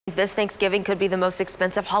This Thanksgiving could be the most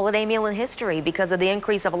expensive holiday meal in history because of the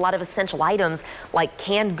increase of a lot of essential items like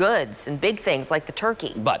canned goods and big things like the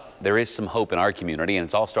turkey. But there is some hope in our community, and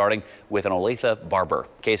it's all starting with an Olathe barber.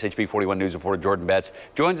 KSHP 41 News reporter Jordan Betts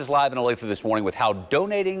joins us live in Olathe this morning with how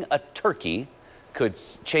donating a turkey could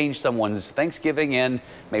change someone's Thanksgiving and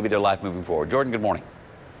maybe their life moving forward. Jordan, good morning.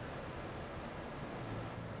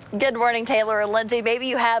 Good morning, Taylor and Lindsay. Maybe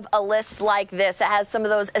you have a list like this. It has some of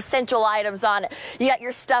those essential items on it. You got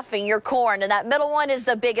your stuffing, your corn, and that middle one is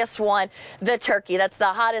the biggest one, the turkey. That's the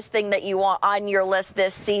hottest thing that you want on your list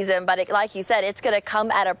this season. But like you said, it's going to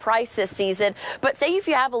come at a price this season. But say if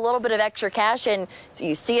you have a little bit of extra cash and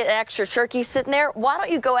you see an extra turkey sitting there, why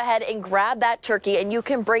don't you go ahead and grab that turkey and you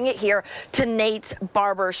can bring it here to Nate's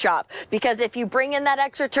Barber Shop. Because if you bring in that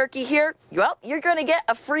extra turkey here, well, you're going to get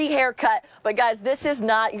a free haircut. But guys, this is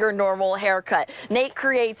not your normal haircut. Nate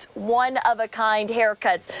creates one-of-a-kind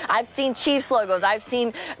haircuts. I've seen Chiefs logos. I've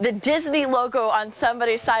seen the Disney logo on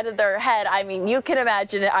somebody's side of their head. I mean, you can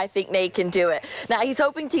imagine it. I think Nate can do it. Now, he's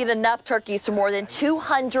hoping to get enough turkeys to more than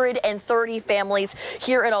 230 families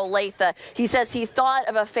here in Olathe. He says he thought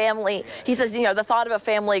of a family. He says, you know, the thought of a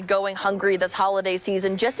family going hungry this holiday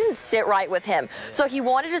season just didn't sit right with him. So he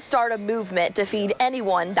wanted to start a movement to feed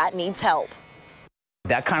anyone that needs help.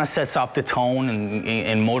 That kind of sets off the tone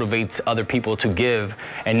and motivates other people to give,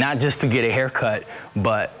 and not just to get a haircut,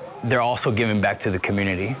 but they're also giving back to the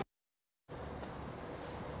community.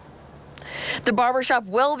 The barbershop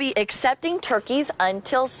will be accepting turkeys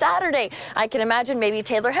until Saturday. I can imagine maybe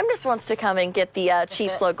Taylor Hemness wants to come and get the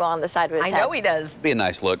Chiefs logo on the side of his head. I know he does. Be a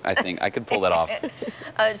nice look, I think. I could pull that off.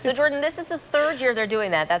 So, Jordan, this is the third year they're doing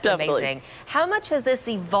that. That's Definitely amazing. How much has this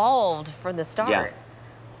evolved from the start? Yeah.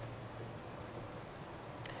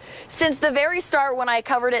 Since the very start, when I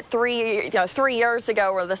covered it 3 years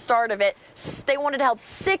ago, or the start of it, they wanted to help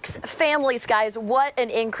 6 families, guys. What an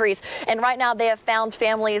increase. And right now they have found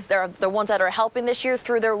families, they're the ones that are helping this year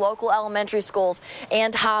through their local elementary schools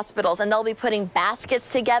and hospitals. And they'll be putting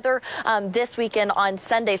baskets together this weekend on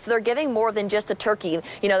Sunday. So they're giving more than just a turkey.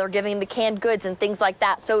 You know, they're giving the canned goods and things like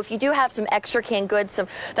that. So if you do have some extra canned goods,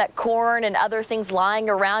 that corn and other things lying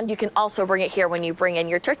around, you can also bring it here when you bring in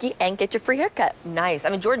your turkey and get your free haircut. Nice. I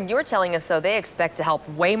mean, Jordan, you were telling us, though, they expect to help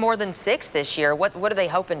way more than 6 this year. What are they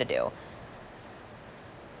hoping to do?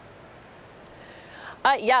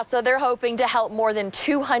 Yeah, so they're hoping to help more than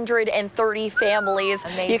 230 families.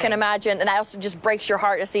 Amazing. You can imagine, and that also just breaks your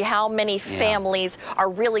heart to see how many families are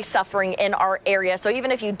really suffering in our area. So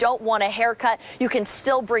even if you don't want a haircut, you can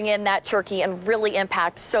still bring in that turkey and really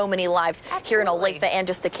impact so many lives here in Olathe and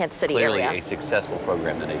just the Kansas City area. Clearly a successful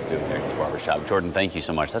program that Nate's doing there at his barbershop. Jordan, thank you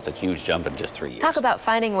so much. That's a huge jump in just 3 years. Talk about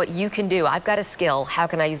finding what you can do. I've got a skill. How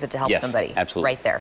can I use it to help somebody? Absolutely. Right there.